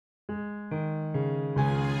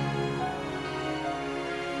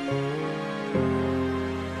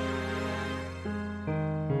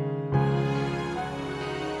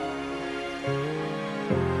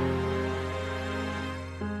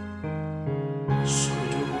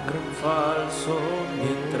Soy un gran falso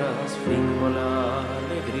mientras fingo la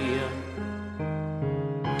alegría,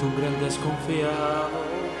 tú un gran desconfiado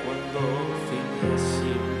cuando finges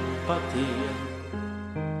simpatía,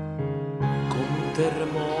 como un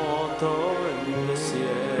terremoto en un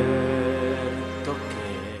desierto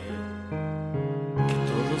que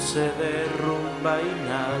todo se derrumba y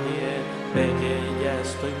nadie ve que ya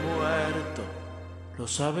estoy muerto. Lo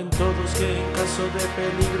saben todos que en caso de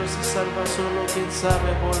peligro se salva solo quien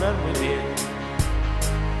sabe volar muy bien,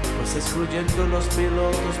 pues excluyendo los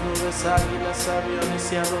pilotos, nubes, águilas,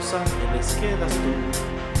 aviones y a los ángeles quedas tú.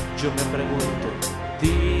 Yo me pregunto,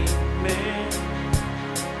 dime,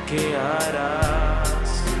 ¿qué harás?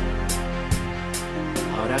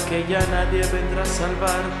 Ahora que ya nadie vendrá a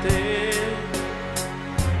salvarte,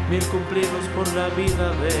 1000 cumplidos por la vida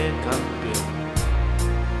de campeón,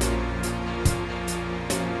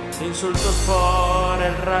 insultos por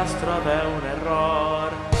el rastro de un error,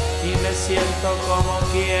 y me siento como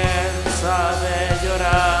quien sabe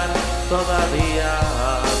llorar todavía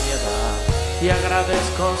a mi edad, y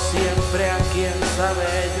agradezco siempre a quien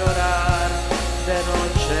sabe llorar de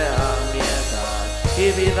noche a mi edad.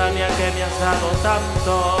 Y vida mía que me has dado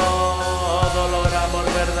tanto, dolor, amor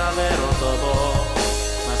verdadero, todo,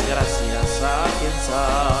 más gracias a quien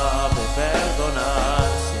sabe perdonar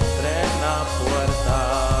siempre en la puerta.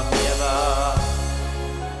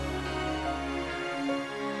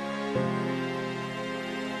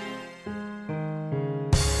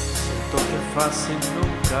 Fácil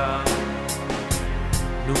nunca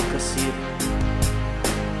ha sido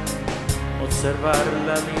observar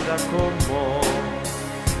la vida como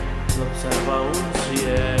lo observa un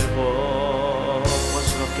ciego, pues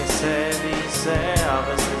lo que se dice a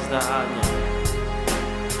veces daña,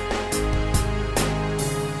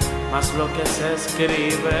 mas lo que se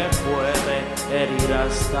escribe puede herir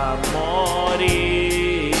hasta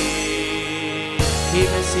morir. Y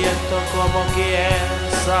me siento como quien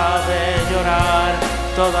sabe llorar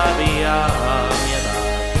todavía a mi edad,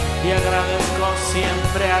 y agradezco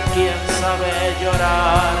siempre a quien sabe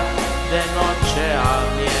llorar de noche a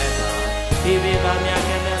mi edad. Y vida mía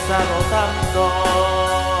que me has dado tanto,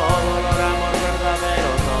 dolor, amor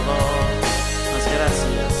verdadero, todo, más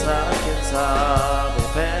gracias a quien sabe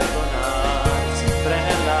perdonar siempre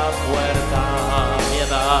en la puerta a mi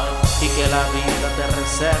edad. Y que la vida te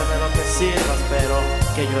reserve lo que sirvas, pero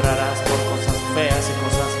que llorarás por cosas feas y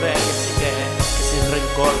cosas bellas, y que sin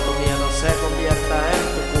rencor tu miedo se convierta en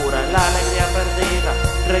tu cura, en la alegría perdida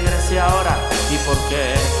regrese ahora. ¿Y por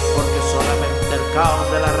qué? Porque solamente el caos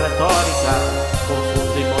de la retórica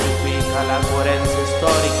confunde y modifica la coherencia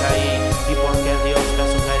histórica, y porque Dios me ha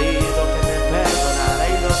sugerido que te perdonara,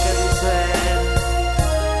 y lo que dice él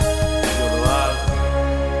yo lo hago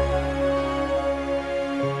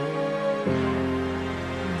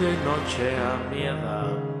de noche a mi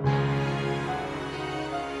edad,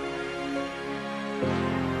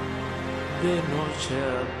 de noche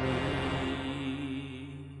a mi